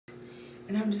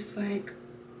And I'm just like,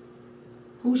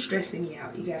 who's stressing me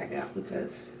out? You gotta go,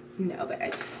 because no,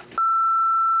 babes.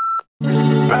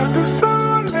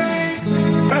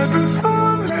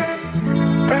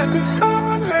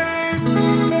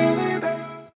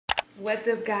 What's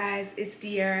up, guys? It's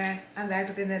Diera. I'm back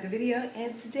with another video,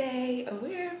 and today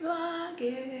we're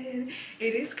vlogging.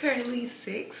 It is currently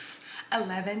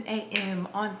 6:11 a.m.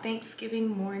 on Thanksgiving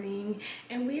morning,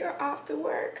 and we are off to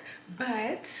work.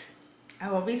 But I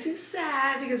won't be too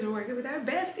sad because we're working with our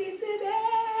bestie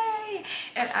today,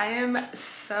 and I am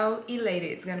so elated.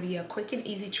 It's gonna be a quick and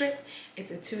easy trip. It's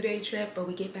a 2-day trip, but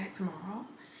we get back tomorrow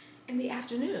in the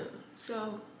afternoon.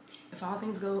 So if all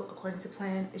things go according to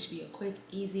plan, it should be a quick,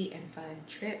 easy, and fun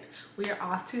trip. We are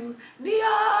off to New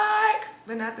York,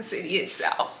 but not the city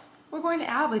itself. We're going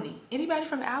to Albany. Anybody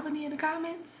from Albany in the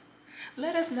comments?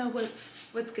 Let us know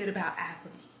what's good about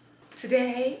Albany.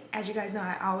 Today, as you guys know,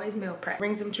 I always meal prep.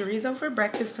 Bring some chorizo for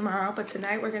breakfast tomorrow, but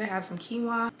tonight we're gonna have some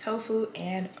quinoa, tofu,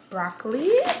 and broccoli.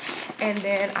 And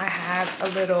then I have a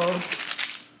little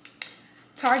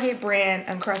Target brand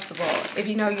Uncrustable. If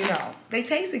you know, you know. They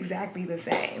taste exactly the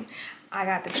same. I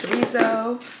got the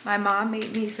chorizo. My mom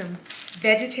made me some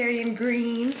vegetarian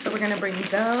greens, so we're gonna bring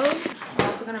those. I'm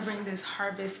also gonna bring this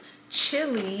harvest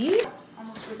chili.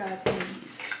 Almost forgot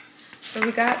these. So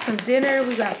we got some dinner,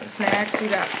 we got some snacks, we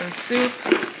got some soup,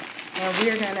 and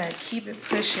we're gonna keep it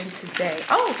pushing today.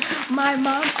 Oh, my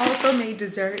mom also made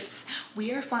desserts.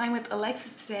 We are flying with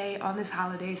Alexis today on this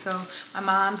holiday, so my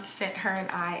mom sent her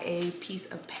and I a piece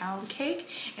of pound cake,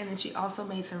 and then she also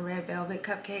made some red velvet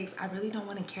cupcakes. I really don't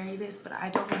want to carry this, but I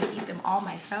don't want to eat them all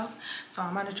myself, so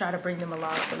I'm gonna try to bring them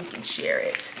along so we can share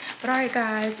it. But all right,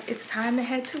 guys, it's time to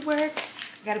head to work.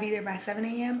 I gotta be there by 7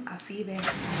 a.m. I'll see you there.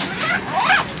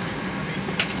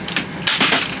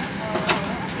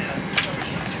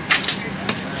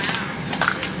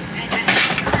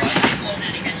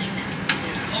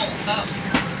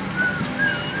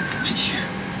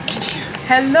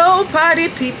 Hello, party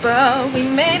people. We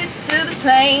made it to the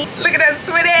plane. Look at us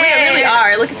twinning. We really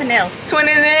are. Look at the nails.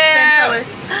 Twinning them.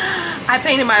 I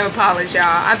painted mine with polish, y'all.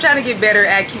 I'm trying to get better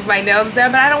at keeping my nails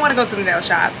done, but I don't want to go to the nail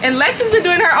shop. And Lex has been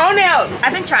doing her own nails.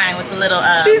 I've been trying with the little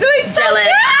she's doing so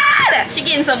good. She's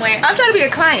getting somewhere. I'm trying to be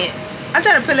a client. I'm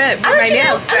trying to pull up my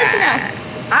nails done. I'll let you know.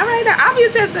 All right, I'll be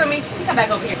a test dummy. Come back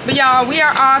over here. But y'all, we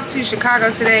are off to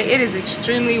Chicago today. It is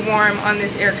extremely warm on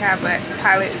this aircraft, but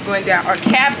pilot is going down, or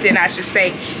captain, I should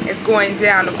say, is going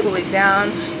down to cool it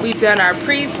down. We've done our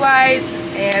pre-flights,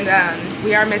 and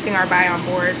we are missing our buy on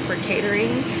board for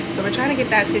catering. So we're trying to get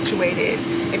that situated.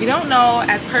 If you don't know,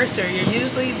 as purser, you're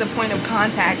usually the point of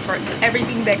contact for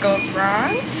everything that goes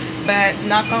wrong. But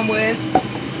knock on wood,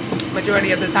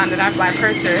 majority of the time that I fly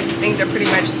purser, things are pretty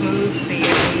much smooth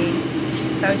sailing.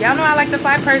 So y'all know I like to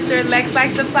fly purser. Lex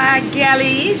likes to fly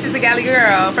galley. She's a galley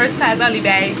girl. First class only,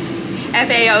 babes.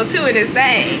 FAO2 in this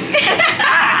thing.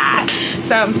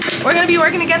 So we're gonna be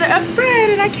working together up front,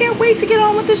 and I can't wait to get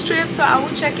on with this trip. So I will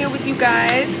check in with you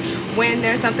guys when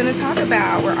there's something to talk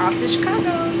about. We're off to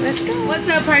Chicago. Let's go. What's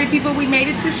up, party people? We made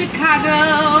it to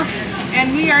Chicago,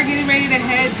 and we are getting ready to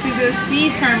head to the C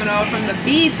terminal from the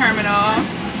B terminal.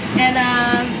 And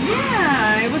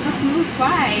yeah, it was a smooth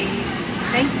flight.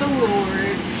 Thank the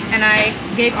Lord. And I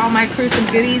gave all my crew some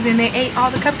goodies, and they ate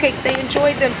all the cupcakes. They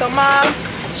enjoyed them. So Mom,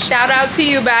 shout out to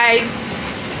you, babes.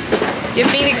 Your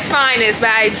Phoenix finest,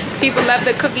 babes. People love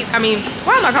the cookies. I mean,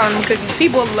 why am I calling them cookies?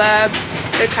 People love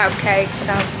the cupcakes.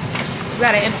 So we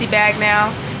got an empty bag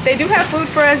now. They do have food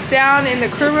for us down in the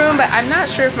crew room, but I'm not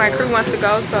sure if my crew wants to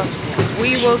go, so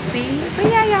we will see. But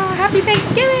yeah, y'all, happy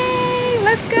Thanksgiving.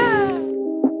 Let's go.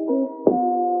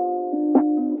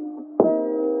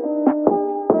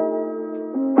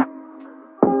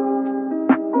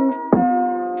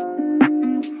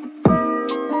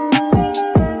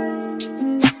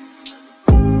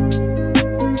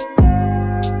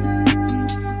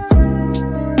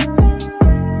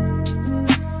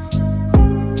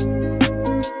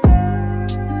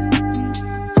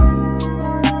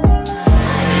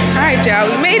 Y'all,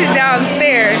 we made it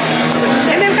downstairs,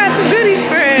 and they've got some goodies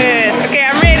for us. Okay,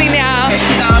 I'm ready now.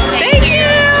 Thank you.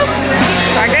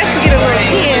 So I guess we get a little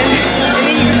 10, and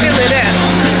then you can fill it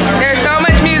up. There's so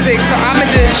much music, so I'm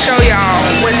gonna just show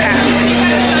y'all what's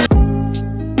happening.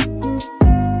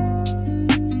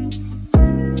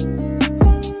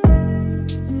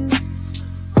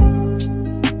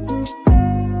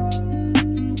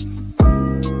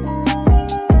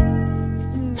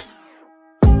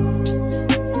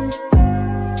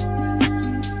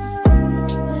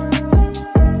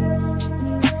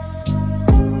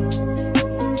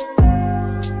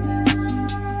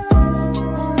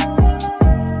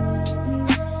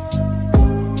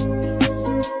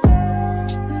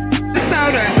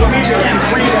 soda.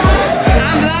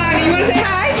 I'm vlogging. You want to say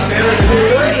hi?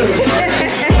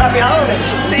 Happy holidays.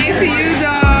 Same to you,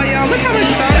 doll. Yo, look how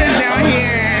much soda is down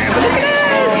here. But look at us.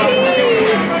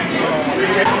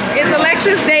 Is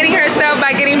Alexis dating herself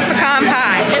by getting pecan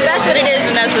pie? If that's what it is,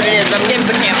 then that's what it is. I'm getting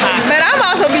pecan pie. But I'm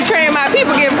also betraying my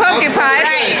people getting pumpkin pie.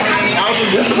 Right.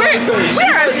 We're a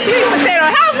sweet potato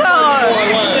household.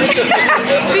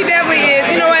 She definitely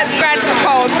is. You know what? Scratch the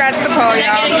pole,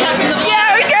 y'all.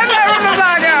 Yeah, we get that from the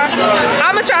vlog, y'all.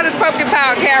 I'm gonna try this pumpkin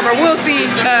pie on camera. We'll see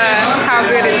how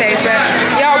good it tastes. But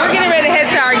y'all, we're getting ready to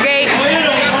head to our gate.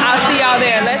 I'll see y'all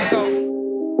there. Let's go.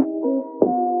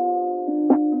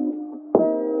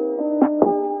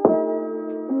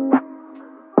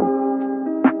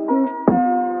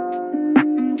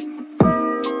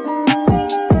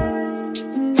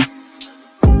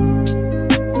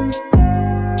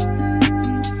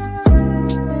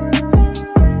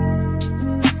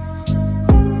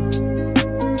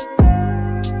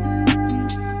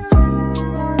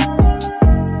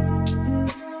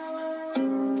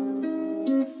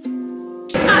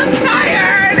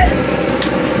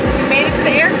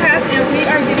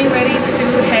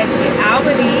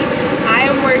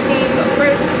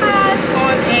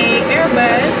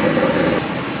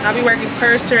 I'll be working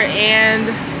purser and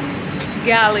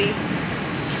galley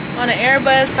on an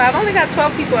Airbus. So I've only got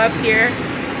 12 people up here.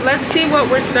 Let's see what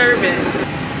we're serving.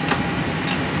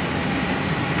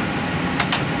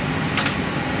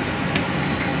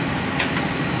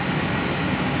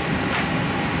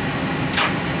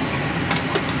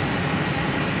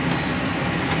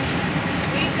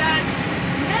 We've got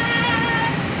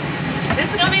snacks. This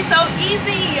is gonna be so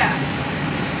easy.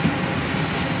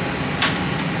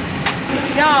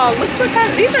 Y'all, look what kind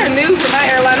of, these are new to my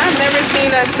airline. I've never seen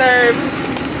us serve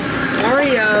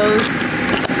Oreos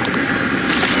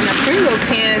in a Pringle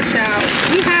can, child.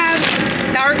 We have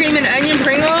sour cream and onion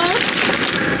Pringles,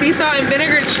 sea salt and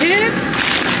vinegar chips.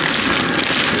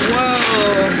 Whoa,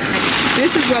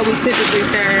 this is what we typically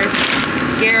serve.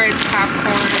 Garrett's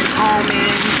popcorn,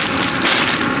 almonds,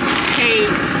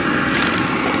 Tate's.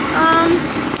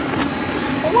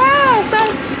 Wow, so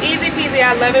easy peasy.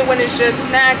 I love it when it's just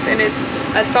snacks and it's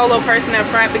a solo person up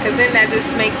front, because then that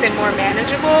just makes it more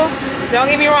manageable.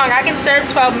 Don't get me wrong, I can serve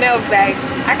 12 meals, babes.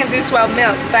 I can do 12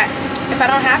 meals, but if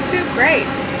I don't have to, great.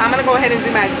 I'm gonna go ahead and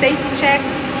do my safety checks,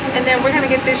 and then we're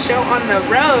gonna get this show on the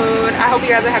road. I hope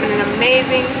you guys are having an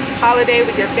amazing holiday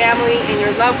with your family and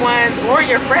your loved ones or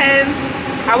your friends.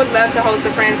 I would love to host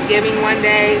a Friendsgiving one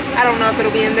day. I don't know if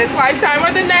it'll be in this lifetime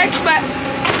or the next, but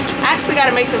I actually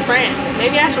gotta make some friends.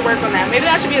 Maybe I should work on that. Maybe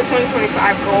that should be a 2025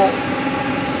 goal.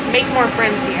 Make more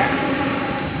friends here.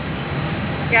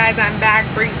 Guys, I'm back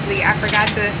briefly. I forgot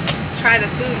to try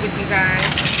the food with you guys.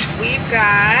 We've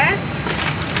got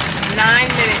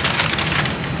 9 minutes.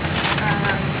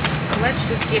 So let's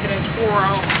just give it a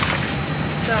twirl.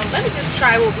 So let me just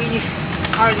try what we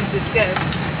already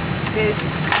discussed. This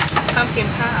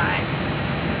pumpkin pie.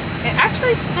 It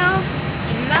actually smells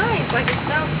nice. Like it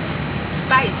smells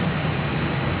spiced.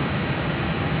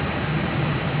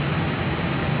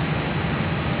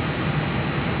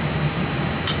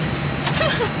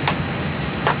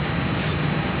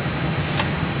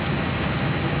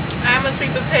 I'm a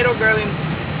sweet potato girly,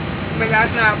 but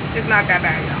it's not that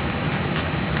bad, y'all.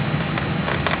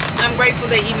 I'm grateful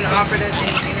they even offered us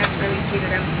anything. That's really sweet of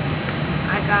them.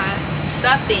 I got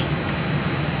stuffing.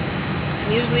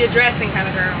 I'm usually a dressing kind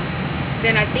of girl.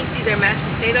 Then I think these are mashed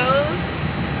potatoes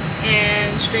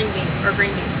and string beans or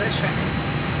green beans. Let's try it.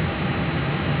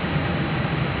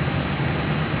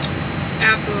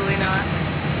 Absolutely not.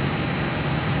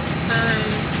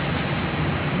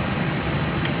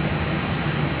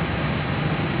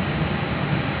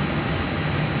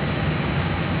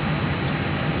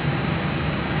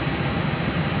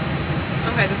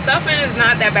 Okay, the stuffing is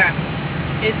not that bad.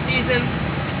 It's seasoned.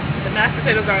 The mashed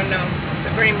potatoes are a no.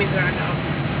 The green beans are a no.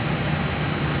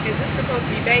 Is this supposed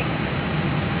to be baked?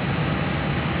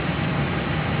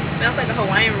 It smells like a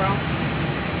Hawaiian roll.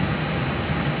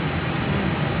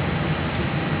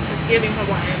 It's giving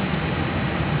Hawaiian.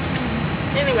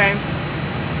 Anyway,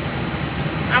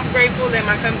 I'm grateful that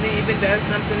my company even does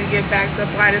something to give back to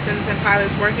flight attendants and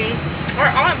pilots working, or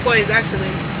all employees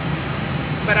actually.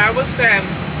 But I will say,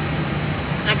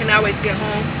 I cannot wait to get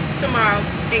home tomorrow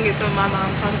and get some of my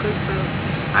mom's home cooked food.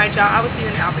 Alright y'all, I will see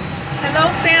you in Albany. Hello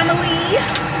family!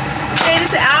 Made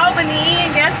it to Albany,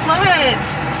 and guess what?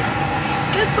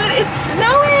 Guess what? It's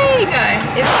snowing!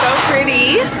 It's so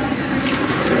pretty.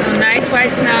 Nice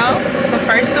white snow. It's the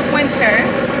first of winter.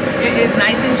 It is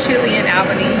nice and chilly in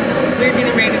Albany. We're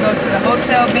getting ready to go to the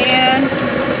hotel van.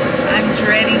 I'm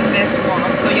dreading this walk,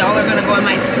 so y'all are gonna go in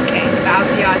my suitcase, but I'll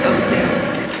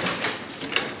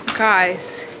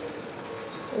Guys,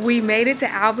 we made it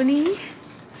to Albany.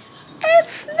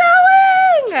 It's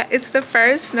snowing! It's the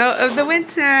first snow of the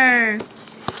winter.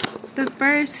 The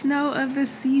first snow of the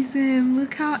season.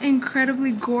 Look how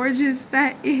incredibly gorgeous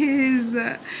that is.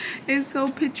 It's so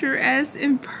picturesque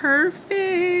and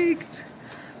perfect.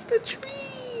 The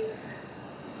trees.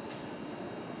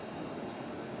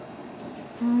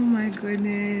 Oh my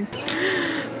goodness.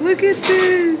 Look at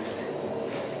this.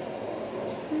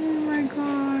 Oh my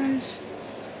gosh.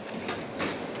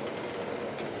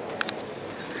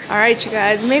 All right, you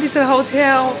guys, we made it to the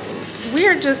hotel. We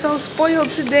are just so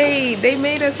spoiled today. They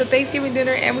made us a Thanksgiving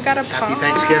dinner and we got a pie. Happy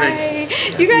Thanksgiving.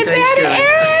 You guys say hi to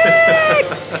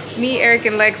Eric. Me, Eric,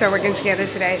 and Lex are working together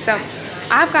today. So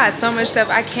I've got so much stuff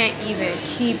I can't even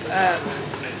keep up.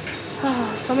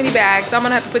 Oh, so many bags. So I'm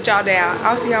gonna have to put y'all down.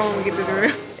 I'll see y'all when we get to the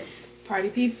room.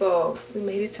 Party people, we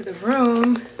made it to the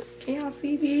room. Can y'all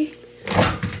see me?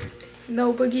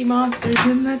 No boogie monsters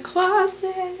in the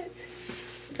closet.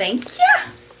 Thank ya.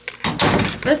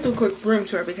 Let's do a quick room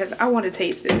tour because I want to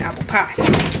taste this apple pie.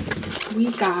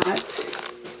 We got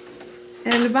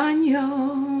el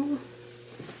baño.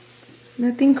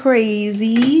 Nothing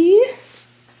crazy.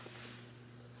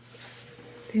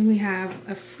 Then we have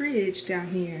a fridge down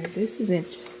here. This is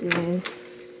interesting.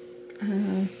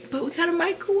 But we got a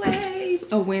microwave.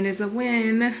 A win is a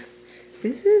win.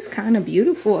 This is kind of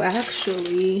beautiful,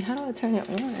 actually. How do I turn it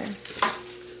on?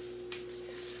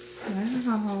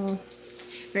 Wow.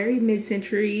 Very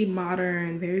mid-century,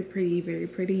 modern, very pretty, very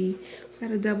pretty.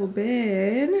 Got a double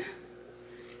bed.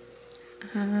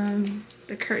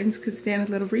 The curtains could stand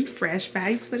a little refresh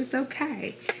vibes, but it's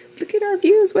okay. Look at our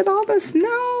views with all the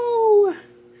snow.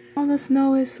 All the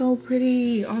snow is so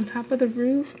pretty on top of the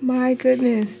roof. My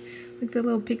goodness. Look at the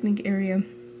little picnic area.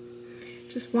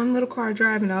 Just one little car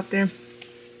driving out there.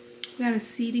 We got a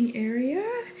seating area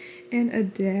and a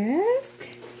desk.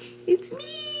 It's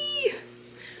me.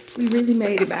 We really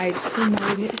made it, babes. We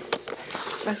made it.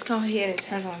 Let's go ahead and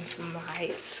turn on some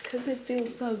lights because it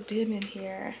feels so dim in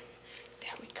here.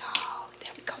 There we go.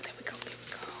 There we go. There we go. There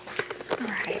we go. All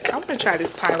right. I'm going to try this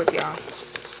pie with y'all.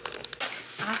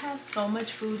 I have so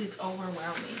much food, it's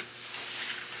overwhelming.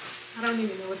 I don't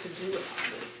even know what to do with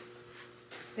all this.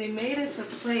 They made us a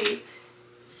plate,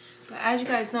 but as you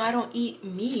guys know, I don't eat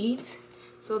meat.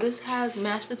 So this has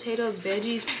mashed potatoes,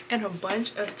 veggies, and a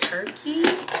bunch of turkey.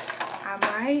 I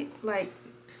might, like,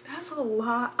 that's a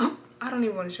lot. Oh, I don't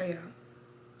even want to show y'all.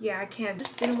 Yeah, I can't.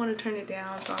 Just didn't want to turn it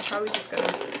down, so I'm probably just going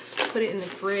to put it in the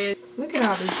fridge. Look at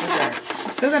all this dessert. I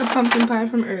still got a pumpkin pie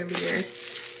from earlier.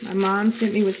 My mom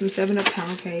sent me with some 7-Up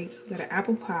pound cake. Got an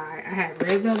apple pie. I had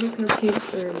red velvet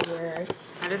cupcakes earlier.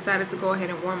 I decided to go ahead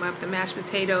and warm up the mashed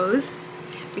potatoes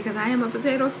because I am a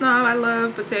potato snob. I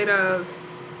love potatoes.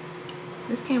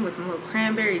 This came with some little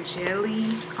cranberry jelly.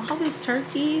 All this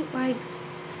turkey, like,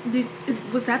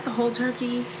 was that the whole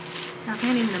turkey? I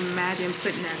can't even imagine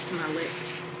putting that to my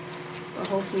lips. But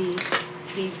hopefully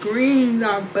these greens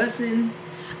are bussin'.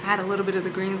 I had a little bit of the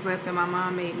greens left that my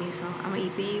mom made me, so I'm gonna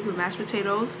eat these with mashed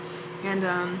potatoes. And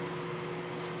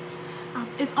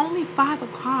it's only 5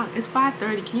 o'clock. It's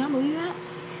 5:30. Can y'all believe that?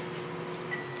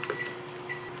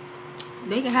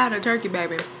 They can have the turkey,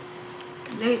 baby.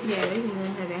 They can go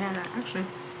ahead and have that. Actually,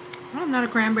 I'm not a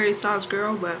cranberry sauce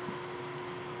girl, but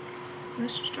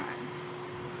let's just try it.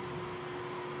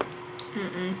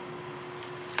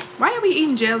 Why are we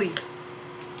eating jelly?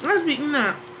 Let's be eating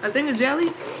a thing of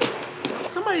jelly.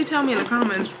 Somebody tell me in the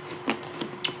comments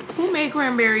who made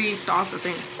cranberry sauce a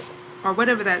thing, or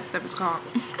whatever that stuff is called.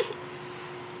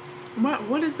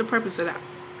 What is the purpose of that?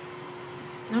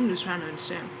 I'm just trying to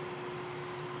understand.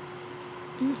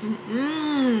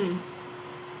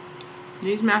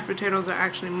 These mashed potatoes are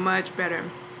actually much better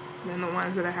than the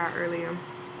ones that I had earlier.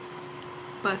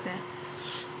 Bussin'.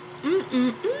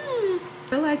 I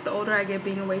feel like the older I get,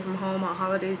 being away from home on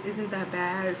holidays isn't that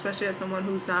bad, especially as someone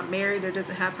who's not married or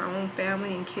doesn't have her own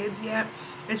family and kids yet.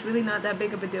 It's really not that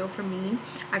big of a deal for me.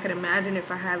 I could imagine if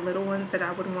I had little ones that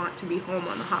I would want to be home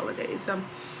on the holidays. So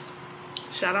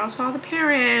shout outs to all the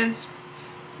parents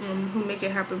who make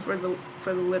it happen for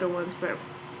the little ones. But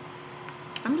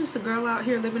I'm just a girl out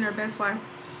here living her best life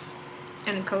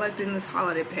and collecting this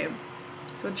holiday pay.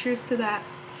 So cheers to that.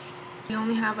 We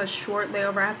only have a short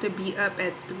layover. I have to be up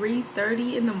at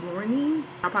 3:30 in the morning.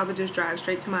 I'll probably just drive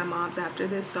straight to my mom's after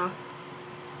this, so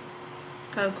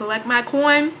go collect my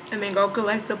coin and then go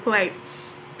collect the plate.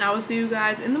 I will see you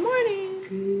guys in the morning.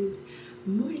 Good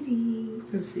morning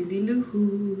from Cindy Lou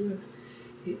Who.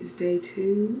 It is day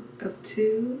 2 of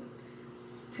 2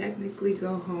 technically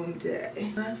go home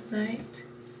day. Last night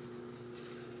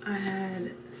I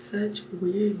had such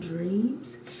weird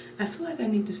dreams. I feel like I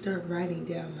need to start writing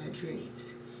down my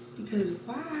dreams, because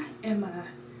why am I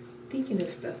thinking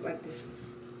of stuff like this?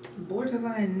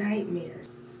 Borderline nightmares.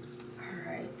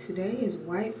 Alright, today is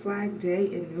White Flag Day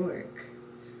in Newark.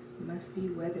 Must be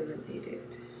weather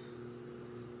related.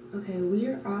 Okay, we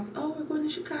are off. Oh, we're going to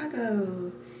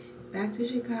Chicago. Back to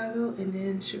Chicago and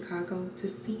then Chicago to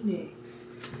Phoenix.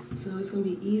 So it's gonna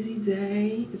be an easy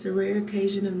day. It's a rare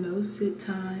occasion of no sit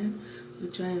time,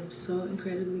 which I am so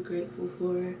incredibly grateful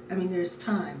for. I mean, there's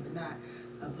time, but not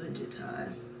a bunch of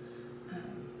time.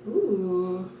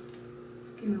 Ooh,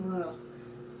 it's getting a little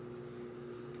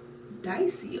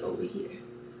dicey over here.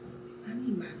 I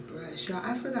need my brush, y'all.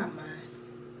 I forgot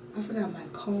my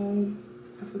comb.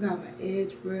 I forgot my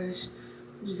edge brush.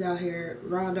 I'm just out here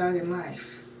raw dogging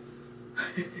life.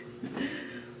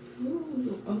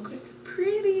 Ooh, okay,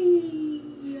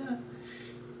 pretty.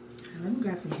 Let me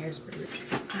grab some hairspray.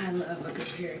 I love a good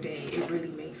hair day. It really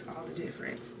makes all the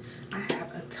difference. I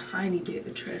have a tiny bit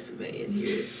of Tresemme in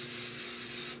here.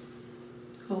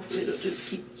 Hopefully it'll just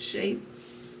keep its shape.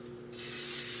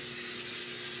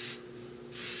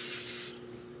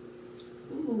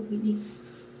 Ooh, we need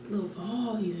a little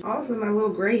volume. Also, my little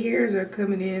gray hairs are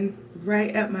coming in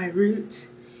right at my roots.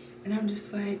 And I'm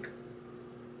just like,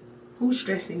 who's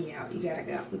stressing me out? You gotta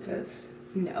go, because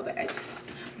no, babes.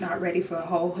 Not ready for a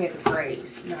whole head of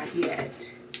grays. Not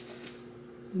yet.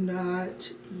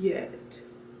 Not yet.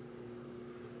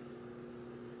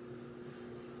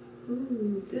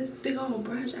 Ooh, this big old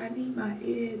brush. I need my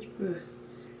edge brush.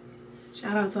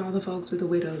 Shout out to all the folks with the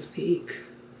widow's peak.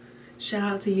 Shout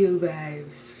out to you,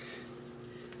 babes.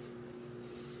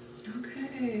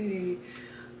 Okay.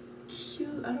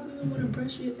 Cute. I don't even want to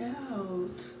brush it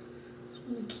out. Just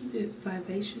want to keep it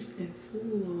vivacious and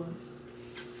full.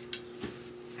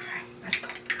 Alright, let's go.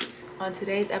 On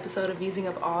today's episode of using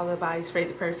up all the body sprays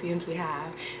and perfumes we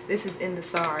have, this is in the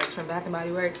SARS from Bath &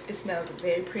 Body Works. It smells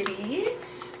very pretty,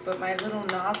 but my little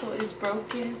nozzle is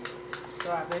broken,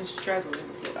 so I've been struggling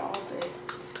with it all day.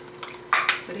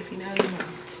 But if you know, you know.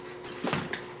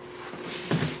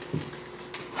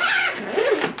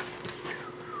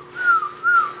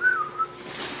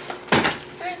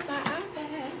 Where's my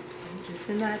iPad? I'm just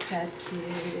an iPad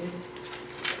kid.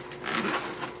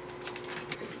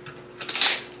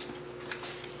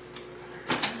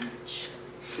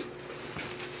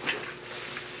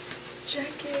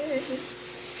 Jackets.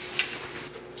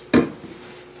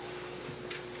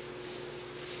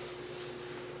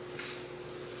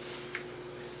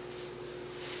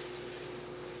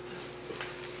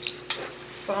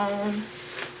 Phone,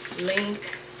 link,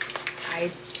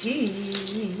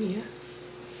 ID,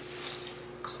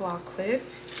 claw clip,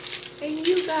 and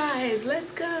you guys,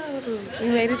 let's go. We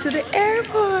made it to the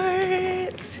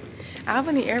airport.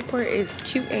 Albany Airport is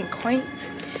cute and quaint,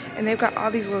 and they've got all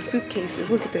these little suitcases.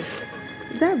 Look at this.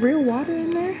 Is that real water in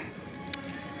there?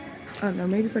 Oh no,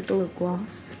 maybe it's like a little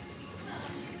gloss.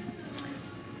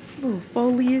 A little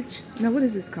foliage. Now what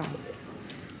is this called?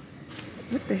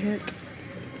 What the heck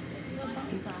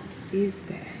is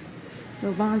that?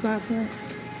 Little bonsai plant?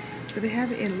 But they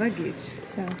have it in luggage,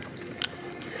 so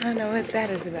I don't know what that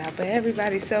is about, but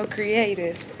everybody's so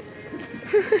creative.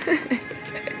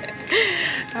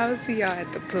 I will see y'all at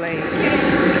the plane.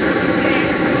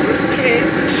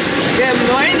 Good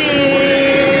morning.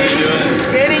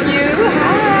 Good, and you?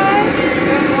 Hi.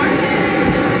 Good morning.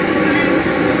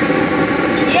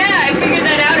 Yeah, I figured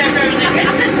that out after I was like,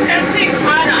 it's disgusting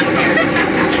hot on here.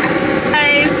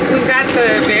 Guys, we've got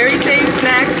the very same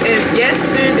snacks as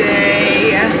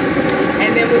yesterday.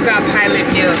 And then we've got pilot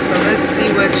meals, so let's see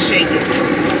what's shaking.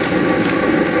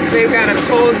 They've got a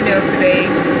cold meal today.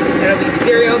 It'll be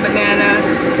cereal, banana,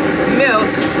 milk,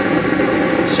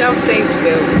 shelf-stable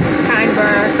milk, kind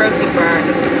bar, protein bar,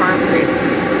 and some farm crisp.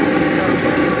 So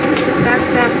that's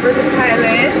that for the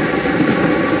pilots.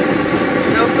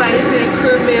 No flight attendant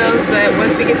crew meals, but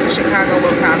once we get to Chicago,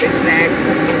 we'll probably snack.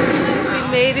 We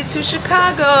made it to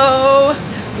Chicago.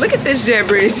 Look at this jet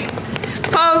bridge.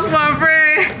 Pose, my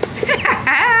friend.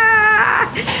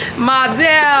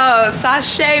 Model,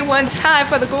 sachet one time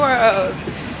for the girls.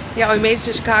 Y'all, we made it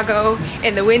to Chicago,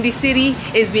 and the Windy City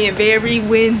is being very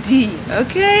windy,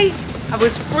 okay? I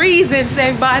was freezing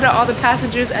saying bye to all the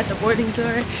passengers at the boarding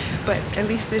door, but at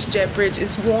least this jet bridge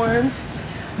is warmed.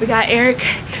 We got Eric,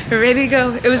 we're ready to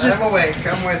go. It was just, I'm awake,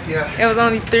 I'm with you. It was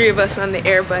only 3 of us on the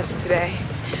Airbus today,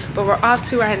 but we're off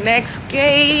to our next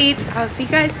gate. I'll see you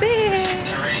guys there.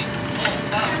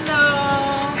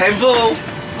 Hello. Hey, boo.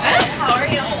 How are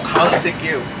you? How's sick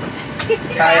you?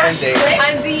 Hi, I'm Dave.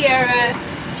 I'm De'Ara.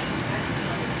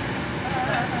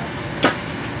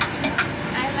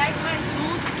 I like my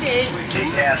suitcase.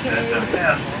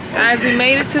 Guys, we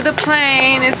made it to the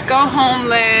plane. It's go home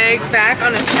leg back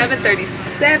on a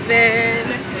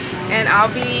 737. And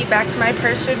I'll be back to my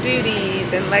purser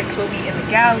duties. And Lex will be in the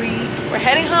galley. We're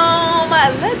heading home.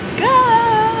 Let's go.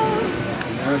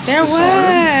 There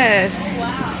was.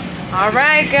 All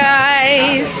right,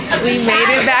 guys. We made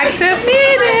it back to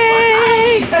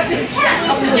Phoenix.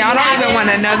 Y'all don't even want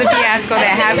to know the fiasco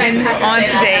that happened on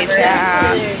today,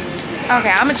 child.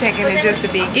 Okay, I'm gonna check in just a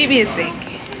bit. Give me a sec.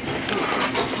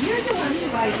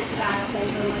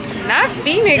 Not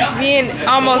Phoenix being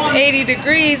almost 80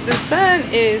 degrees. The sun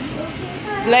is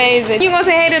blazing. You want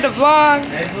to say hey to the vlog?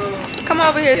 Come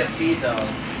over here.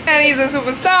 And he's a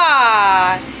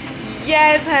superstar.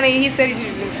 Yes, honey. He said he's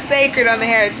using Sacred on the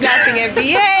hair. It's matching and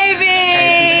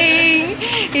behaving.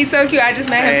 He's so cute. I just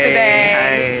met him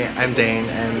today. Hi, I'm Dane,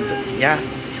 and yeah.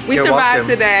 We survived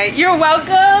today. You're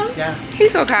welcome. Yeah.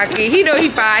 He's so cocky. He know he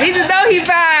fine. He just know he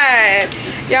fine.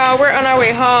 Y'all, we're on our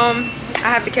way home. I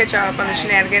have to catch y'all up on the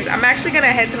shenanigans. I'm actually gonna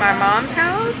head to my mom's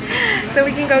house so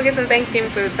we can go get some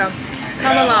Thanksgiving food. So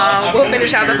come along. We'll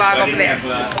finish out the vlog over there.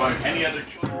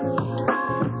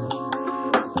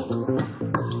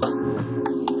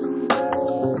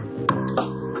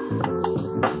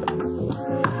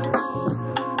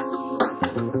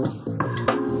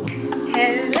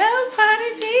 Hello, party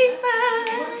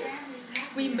people.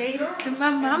 We made it to my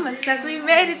mama's house. We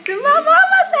made it to my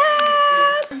mama's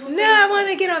house. Now I want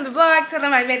to get on the vlog. Tell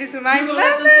them I made it to my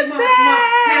mama's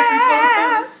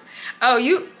house. Oh,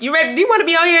 you ready? Do you want to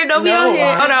be on here? Don't be on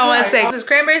here. Hold on one second. This is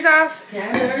cranberry sauce? All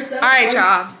right,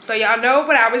 y'all. So y'all know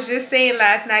what I was just saying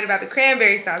last night about the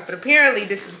cranberry sauce, but apparently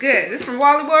this is good. This from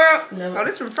Wally World? No. Oh,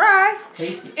 this from Fry's?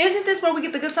 Tasty. Isn't this where we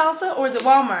get the good salsa, or is it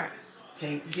Walmart?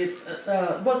 The good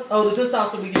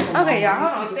salsa we get from Okay, y'all,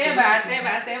 hold on. Stand by.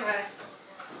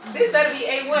 This better be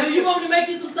A1. Do you want me to make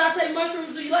you some sauteed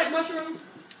mushrooms? Do you like mushrooms?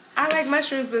 I like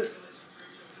mushrooms, but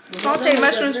sauteed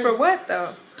mushrooms for what,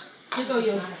 though? Here go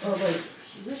your, oh, wait. Is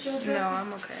this your dressing? No,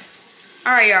 I'm okay.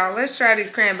 All right, y'all. Let's try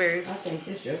these cranberries. I think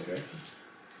it's your dressing.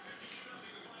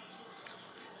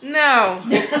 No.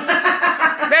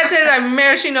 That tastes like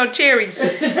maraschino cherries.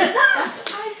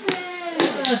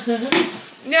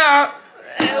 No.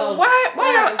 Why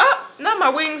y'all? Oh, not my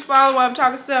wings falling while I'm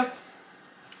talking stuff.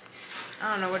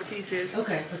 I don't know what a piece is.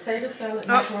 Okay, potato salad.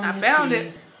 Oh, I found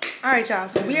it. All right, y'all.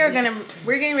 So we're getting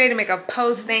ready to make a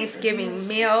post-Thanksgiving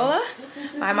meal.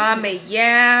 My mom made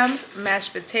yams,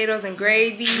 mashed potatoes and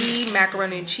gravy,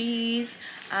 macaroni and cheese.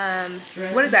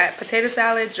 What is that? Potato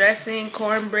salad, dressing,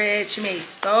 cornbread. She made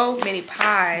so many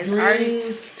pies. Greens. I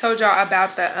already told y'all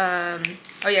about the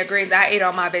oh yeah, greens. I ate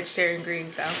all my vegetarian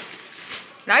greens though.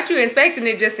 Not you inspecting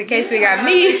it just in case it got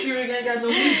meat. Sure it ain't got no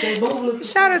meat. They both look.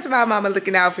 Shout out to my mama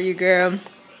looking out for you, girl.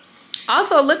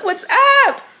 Also, look what's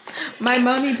up. My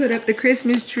mommy put up the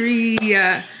Christmas tree.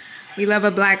 We love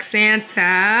a black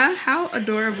Santa. How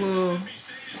adorable.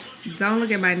 Don't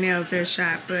look at my nails, they're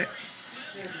shot, but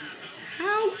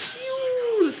how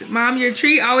cute. Mom, your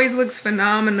tree always looks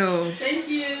phenomenal. Thank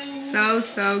you.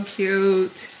 So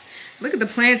cute. Look at the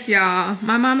plants, y'all.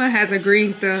 My mama has a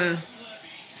green thumb.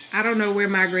 I don't know where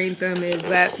my green thumb is,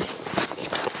 but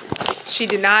she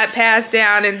did not pass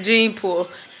down in the gene pool.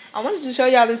 I wanted to show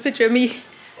y'all this picture of me.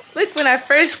 Look, when I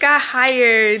first got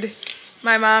hired,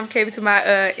 my mom came to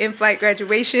my in-flight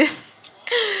graduation.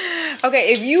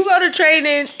 Okay, if you go to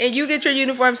training and you get your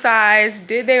uniform size,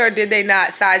 did they or did they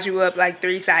not size you up like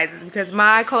 3 sizes? Because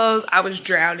my clothes, I was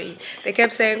drowning. They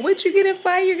kept saying, what you get in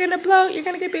flight, you're gonna bloat, you're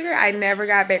gonna get bigger. I never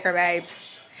got bigger,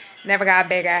 babes. Never got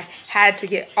bigger. Had to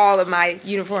get all of my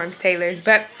uniforms tailored.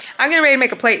 But I'm getting ready to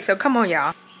make a plate, so come on,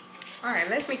 y'all. All right,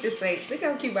 let's make this plate. Look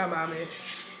how cute my mom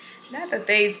is. Not the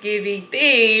Thanksgiving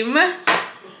theme. Oh,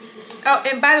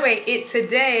 and by the way,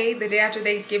 today, the day after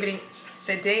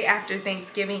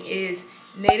Thanksgiving is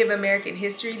Native American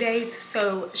History Day.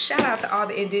 So shout out to all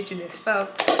the indigenous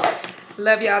folks.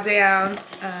 Love y'all down.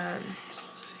 I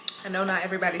know not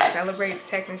everybody celebrates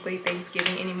technically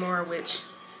Thanksgiving anymore, which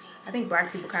I think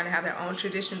black people kind of have their own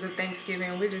traditions of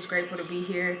Thanksgiving. We're just grateful to be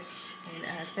here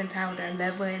and spend time with our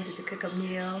loved ones and to cook a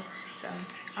meal. So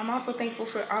I'm also thankful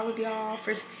for all of y'all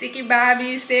for sticking by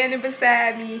me, standing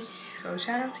beside me. So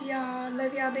shout out to y'all.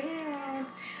 Love y'all down.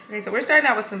 Okay, so we're starting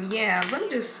out with some yams. Let me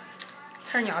just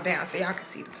turn y'all down so y'all can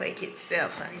see the plate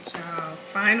itself, honey. Y'all,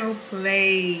 final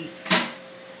plate.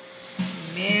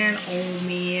 Man, oh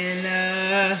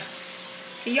man.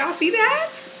 Can y'all see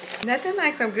that? Nothing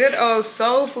like some good old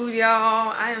soul food,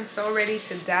 y'all. I am so ready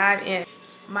to dive in.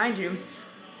 Mind you,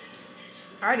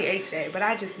 I already ate today, but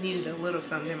I just needed a little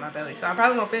something in my belly. So I'm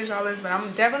probably gonna finish all this, but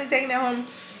I'm definitely taking that home.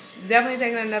 Definitely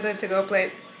taking another to-go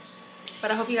plate. But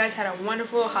I hope you guys had a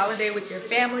wonderful holiday with your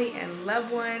family and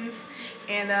loved ones.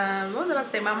 And what was I about to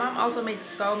say? My mom also makes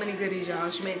so many goodies, y'all.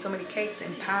 She made so many cakes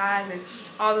and pies and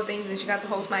all the things, and she got to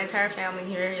host my entire family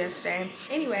here yesterday.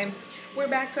 Anyway, we're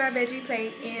back to our veggie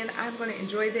plate, and I'm going to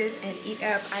enjoy this and eat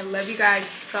up. I love you guys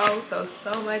so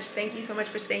much. Thank you so much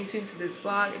for staying tuned to this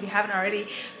vlog. If you haven't already,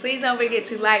 please don't forget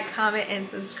to like, comment, and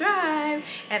subscribe.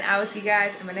 And I will see you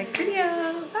guys in my next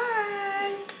video. Bye.